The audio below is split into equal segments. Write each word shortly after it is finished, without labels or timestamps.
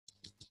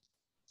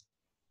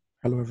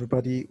Hello,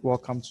 everybody.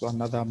 Welcome to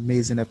another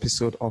amazing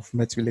episode of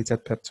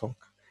MET-related Pep Talk.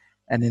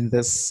 And in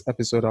this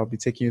episode, I'll be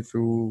taking you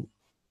through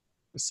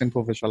a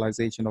simple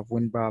visualization of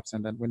wind barbs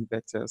and then wind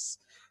vectors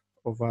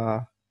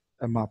over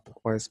a map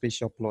or a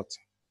spatial plot.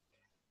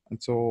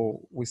 And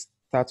so we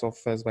start off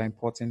first by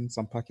importing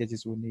some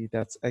packages we need.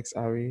 That's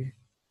XArray,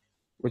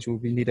 which will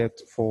be needed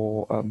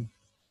for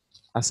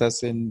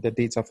accessing the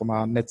data from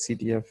our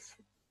netcdf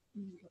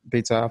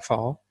data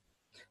file,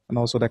 and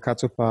also the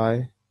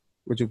cartopy,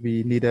 which will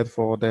be needed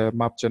for the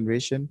map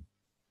generation.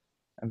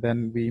 And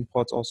then we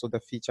import also the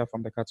feature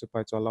from the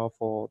cartopy to allow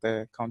for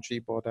the country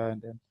border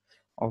and then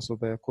also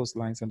the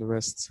coastlines and the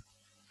rest,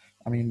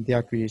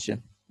 their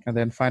creation. And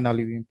then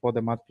finally, we import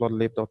the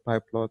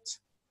matplotlib.pyplot,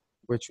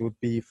 which would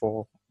be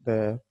for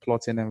the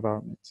plotting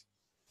environment.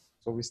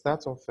 So we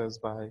start off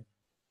first by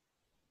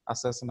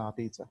accessing our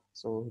data.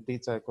 So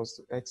data equals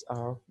to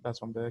XR, that's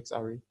from the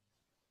XArray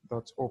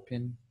dot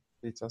open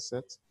data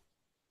set.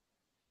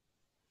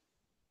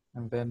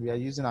 And then we are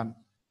using an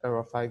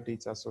error5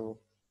 data, so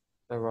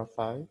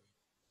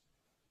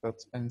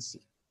error5.nc.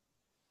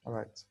 All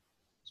right.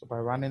 So by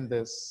running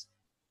this,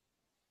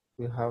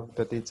 we have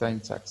the data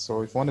intact.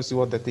 So if you want to see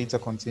what the data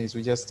contains,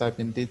 we just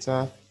type in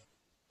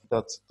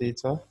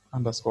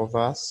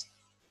data.data_vars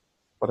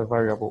for the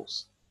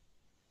variables.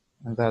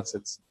 And that's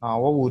it. Now,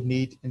 what we would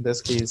need in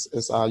this case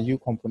is our U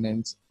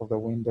component of the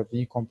wind, the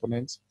V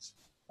component,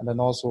 and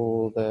then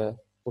also the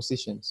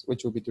positions,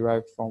 which will be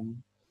derived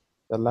from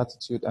the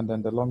latitude and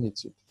then the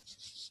longitude.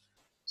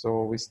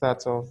 So we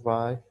start off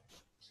by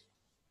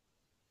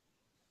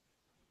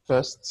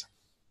first,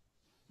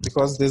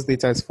 because this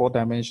data is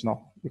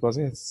 4-dimensional, because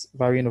it's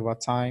varying over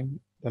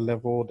time, the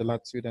level, the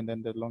latitude, and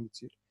then the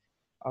longitude.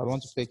 I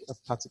want to pick a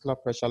particular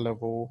pressure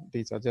level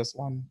data, just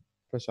one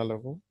pressure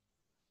level.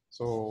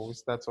 So we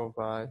start off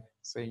by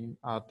saying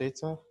our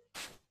data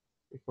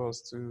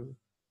equals to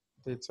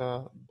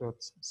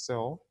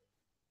data.cell,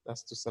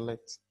 that's to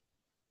select.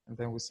 And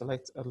then we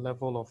select a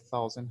level of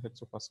 1000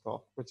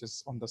 hectopascal, which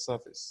is on the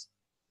surface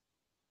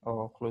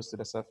or close to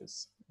the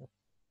surface.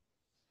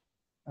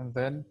 And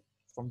then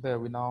from there,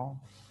 we now,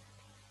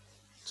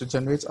 to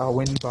generate our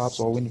wind barbs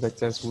or wind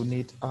vectors, we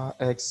need our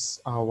X,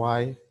 our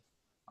Y,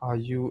 our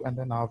U, and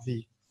then our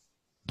V.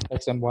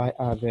 X and Y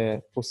are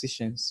the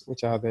positions,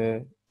 which are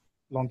the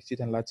longitude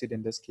and latitude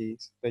in this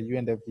case. The U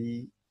and the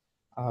V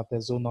are the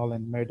zonal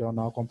and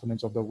meridional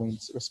components of the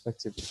winds,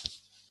 respectively.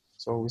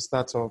 So we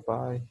start off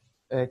by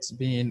X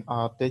being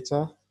our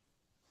data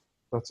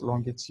dot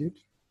longitude,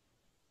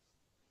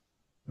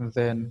 and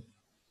then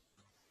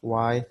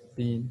Y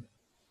being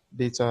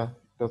data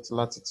dot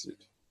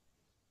latitude.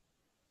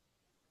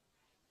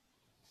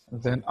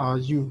 And then our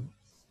U.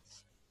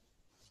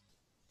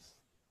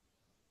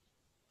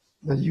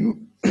 The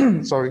U,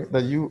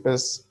 the U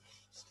is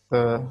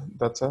the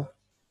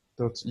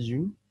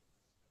data.u,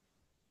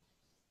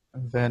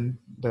 and then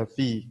the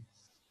V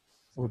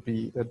would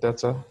be the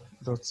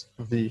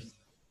data.v.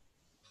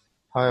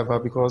 However,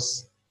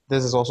 because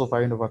this is also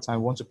varying over time,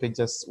 we want to pick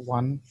just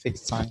one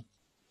fixed time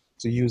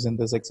to use in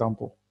this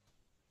example.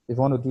 If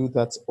you want to do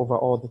that over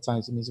all the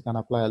times, it means you can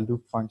apply a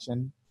loop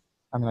function.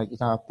 You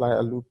can apply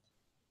a loop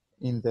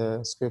in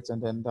the script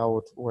and then that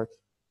would work.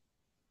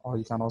 Or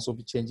you can also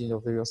be changing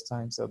your various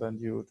times so then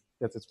you would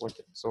get it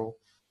working. So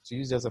to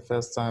use just the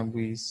first time,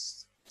 we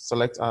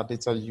select our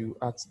data U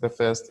at the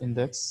first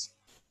index.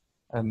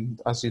 And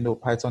as you know,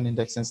 Python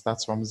indexing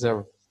starts from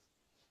 0.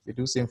 We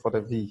do same for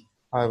the V.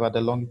 However,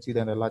 the longitude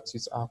and the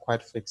latitudes are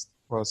quite fixed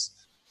because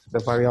the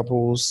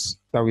variables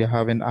that we are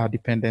having are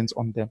dependent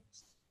on them.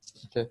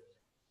 Okay.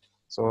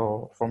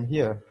 So from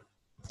here,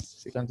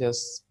 we can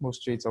just move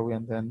straight away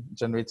and then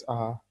generate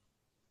our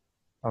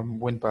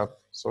wind barb.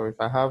 So if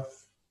I have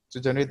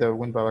to generate the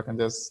wind barb, I can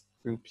just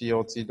do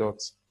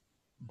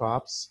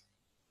plt.barbs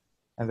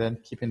and then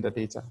keep in the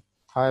data.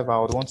 However, I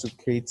would want to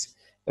create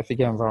a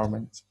figure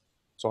environment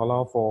to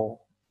allow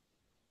for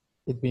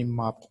it being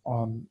mapped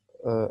on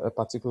a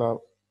particular,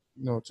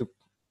 to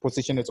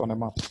position it on a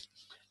map.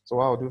 So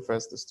what I'll do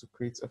first is to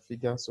create a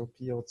figure. So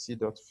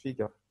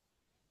plt.figure.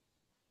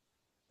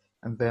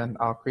 And then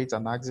I'll create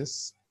an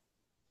axis,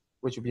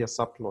 which will be a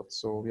subplot.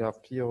 So we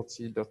have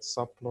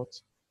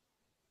plt.subplot.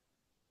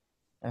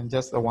 And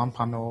just a one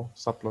panel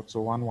subplot,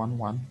 so 1, 1,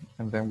 1,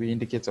 and then we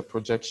indicate a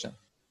projection.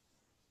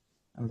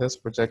 And this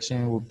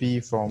projection will be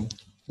from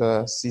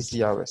the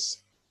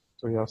CCRS.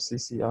 So we have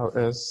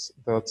CCRS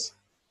dot,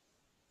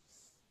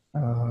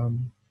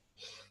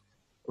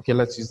 okay,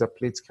 let's use the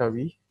plate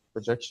carry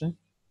projection.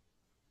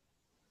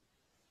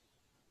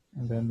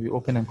 And then we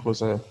open and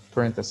close a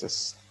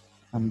parenthesis,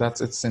 and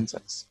that's its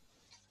syntax.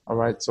 All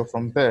right, so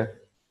from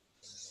there,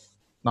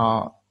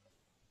 now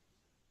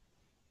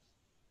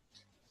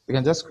we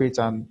can just create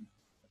the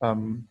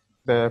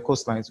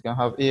coastlines. We can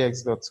have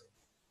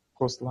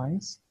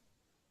ax.coastlines.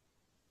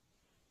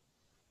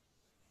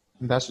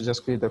 And that should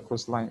just create the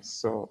coastlines.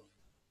 So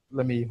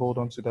let me hold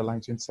on to the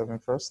line 27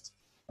 first.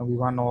 And we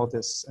run all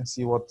this and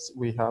see what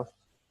we have.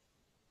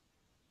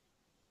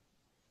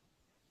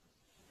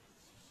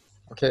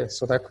 Okay,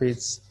 so that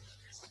creates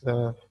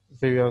the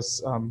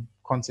various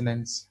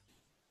continents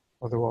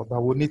of the world.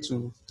 But we'll need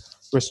to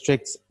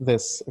restrict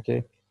this,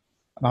 okay?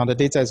 Now the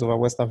data is over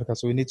West Africa,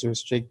 so we need to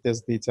restrict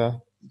this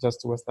data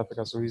just to West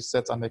Africa. So we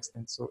set an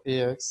extent. So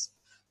AX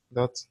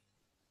dot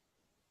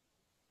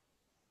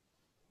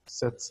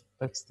set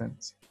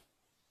extent.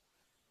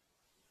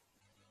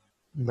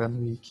 And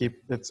then we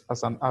keep it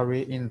as an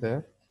array in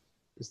there.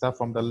 We start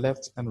from the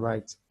left and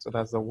right. So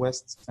that's the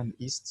west and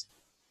east.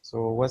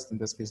 So west in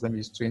this case, let me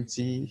use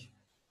 20,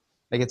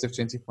 negative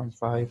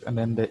 20.5, and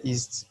then the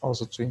east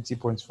also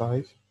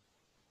 20.5.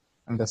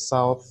 And the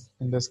south,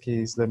 in this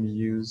case, let me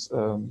use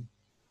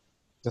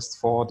just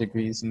 4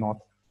 degrees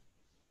north,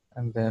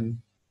 and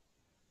then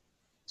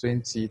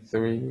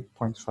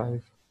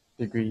 23.5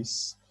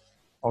 degrees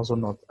also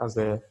north as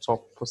the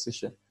top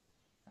position.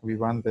 We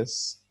run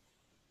this.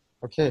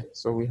 Okay,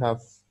 so we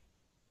have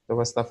the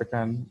West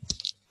African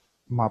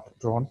map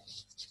drawn.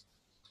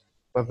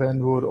 But then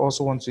we would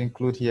also want to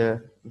include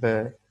here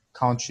the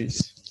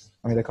countries,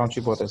 the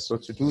country borders. So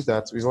to do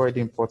that, we've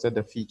already imported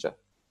the feature.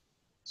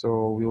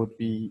 So we would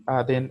be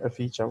adding a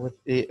feature with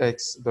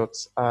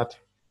ax.add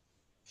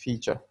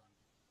feature.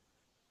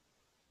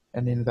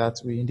 And in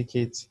that, we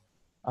indicate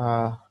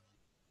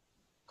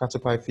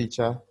Catopy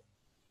feature,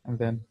 and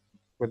then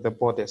with the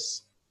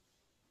borders.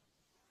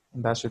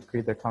 And that should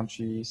create the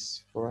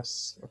countries for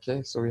us.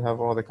 Okay, so we have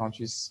all the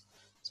countries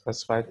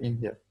specified in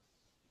here.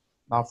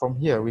 Now from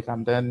here, we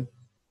can then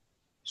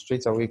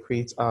straight away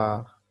create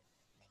our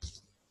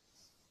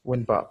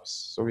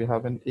WinBarbs. So we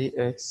have an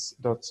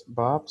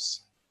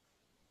ax.barbs,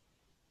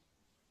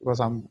 because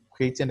I'm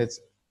creating it.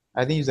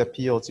 I didn't use a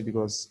PLT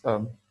because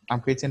I'm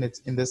creating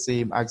it in the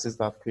same axis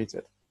that I've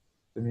created.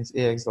 That means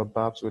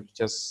ax.barbs would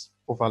just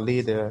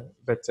overlay the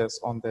vectors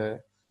on the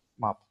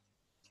map.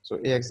 So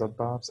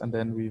ax.barbs, and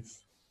then we've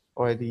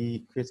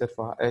already created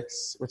for our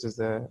x, which is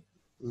the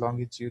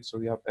longitude. So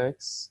we have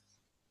x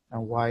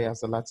and y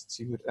as the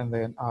latitude, and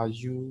then our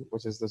u,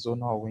 which is the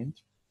zonal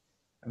wind,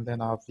 and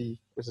then our v,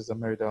 which is the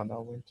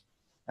meridional wind.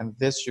 And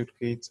this should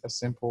create a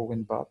simple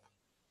WinBarb.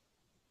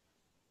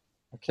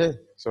 Okay,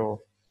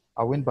 so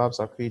our WinBarbs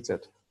are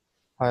created.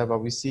 However,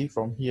 we see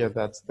from here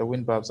that the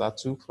WinBarbs are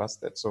too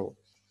clustered, so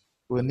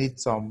we'll need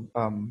some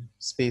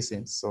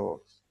spacing.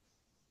 So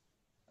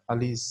at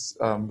least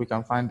we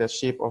can find the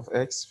shape of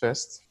x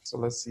first. So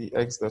let's see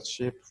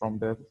x.shape from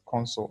the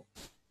console.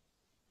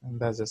 And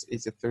that's just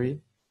 83.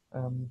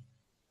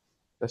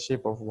 The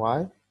shape of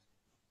y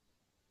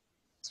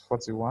is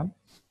 41.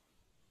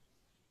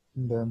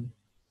 And then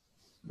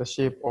the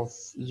shape of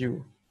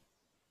u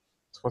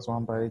is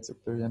 41 by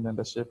 83. And then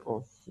the shape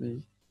of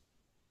v.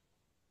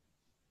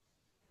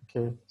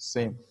 Okay,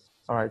 same.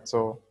 All right,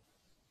 so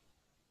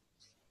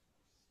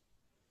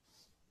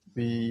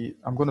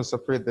I'm going to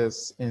separate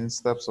this in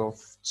steps of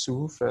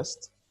 2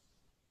 first.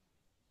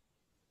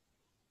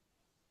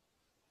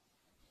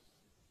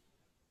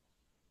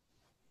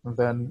 And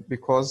then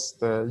because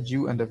the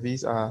u and the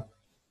v's are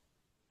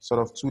sort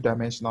of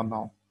 2-dimensional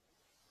now,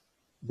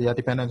 they are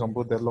dependent on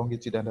both the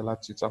longitude and the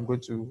latitude. So I'm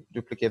going to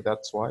duplicate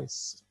that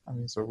twice.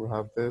 So we'll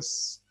have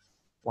this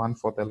one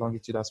for the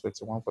longitude aspect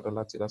and one for the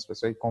latitude aspect.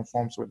 So it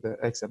conforms with the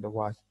x and the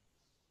y.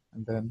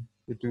 And then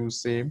we do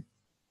same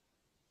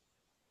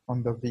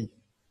on the v.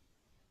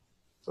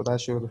 So that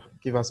should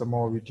give us a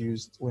more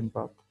reduced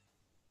WinBarb.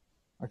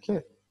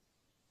 Okay.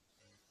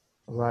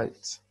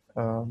 Right.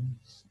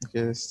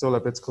 Okay, still a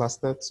bit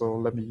clustered. So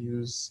let me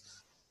use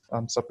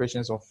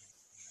separations of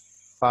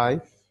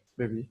 5,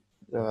 maybe.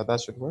 That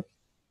should work.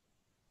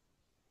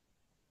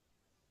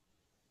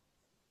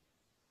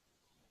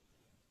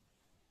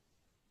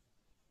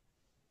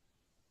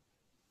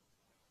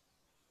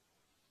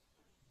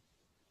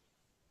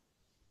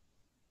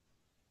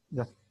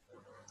 Yeah.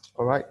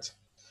 All right.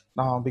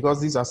 Now, because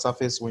these are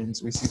surface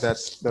winds, we see that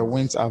the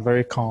winds are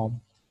very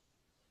calm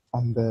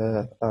on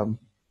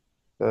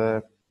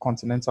the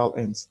continental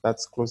ends.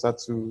 That's closer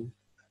to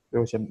the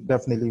ocean.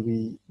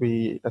 Definitely,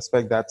 we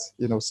expect that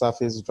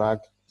surface drag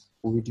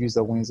will reduce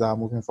the winds that are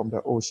moving from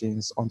the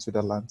oceans onto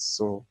the land.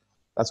 So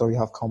that's why we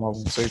have calmer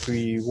winds. So if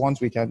we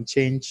want, we can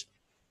change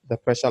the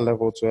pressure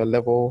level to a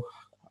level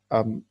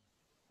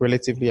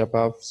relatively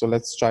above. So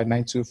let's try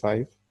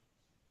 925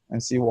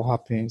 and see what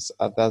happens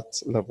at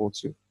that level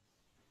too.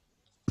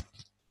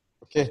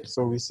 Okay,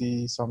 so we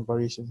see some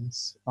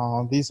variations.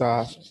 These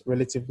are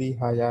relatively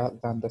higher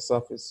than the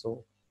surface,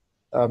 so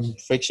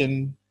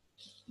friction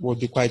will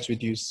be quite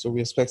reduced. So we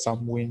expect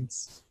some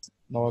winds,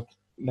 not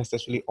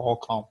necessarily all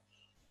calm,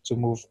 to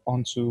move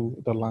onto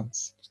the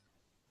lands.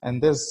 And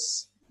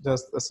this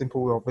just a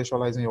simple way of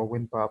visualizing your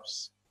wind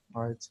barbs,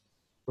 right?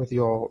 With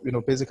your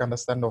basic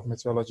understanding of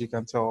meteorology, you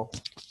can tell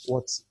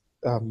what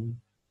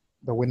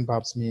the wind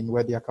barbs mean,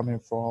 where they are coming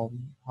from,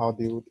 how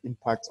they would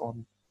impact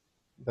on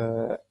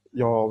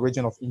your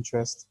region of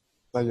interest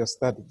that you're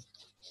studying.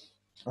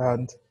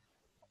 And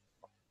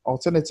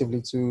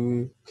alternatively,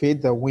 to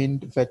create the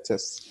wind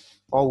vectors,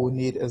 all we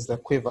need is the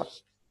quiver.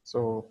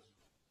 So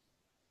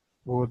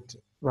we would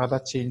rather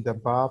change the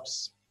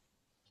barbs.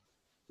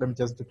 Let me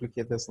just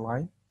duplicate this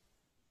line.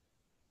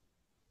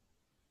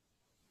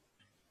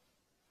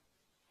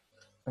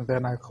 and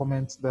then I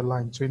comment the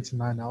line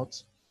 29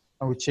 out,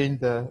 and we change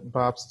the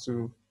barbs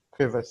to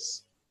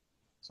quivers.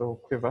 So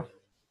quiver,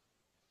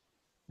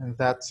 and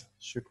that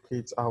should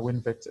create our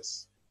wind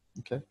vectors,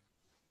 okay?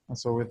 And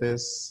so with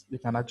this, you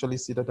can actually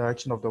see the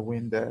direction of the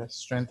wind, the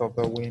strength of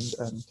the wind,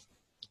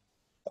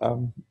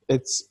 and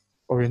its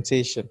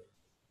orientation,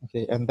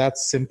 okay? And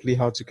that's simply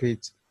how to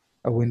create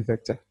a wind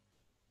vector.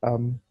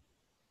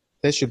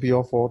 That should be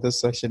all for this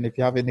session. If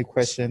you have any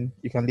question,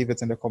 you can leave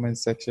it in the comment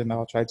section.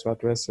 I'll try to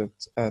address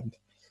it. And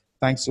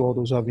thanks to all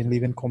those who have been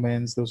leaving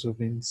comments, those who have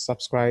been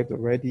subscribed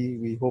already.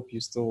 We hope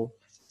you still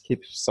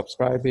keep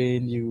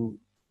subscribing. You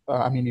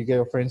get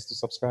your friends to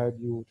subscribe.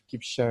 You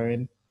keep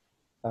sharing,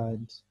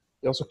 and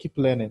you also keep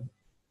learning.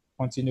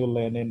 Continue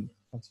learning.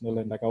 Continue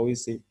learning. Like I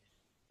always say,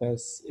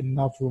 there's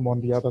enough room on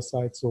the other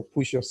side. So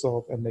push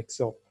yourself and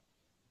excel.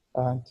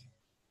 And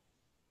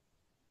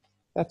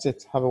that's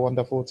it. Have a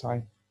wonderful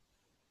time.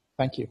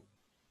 Thank you.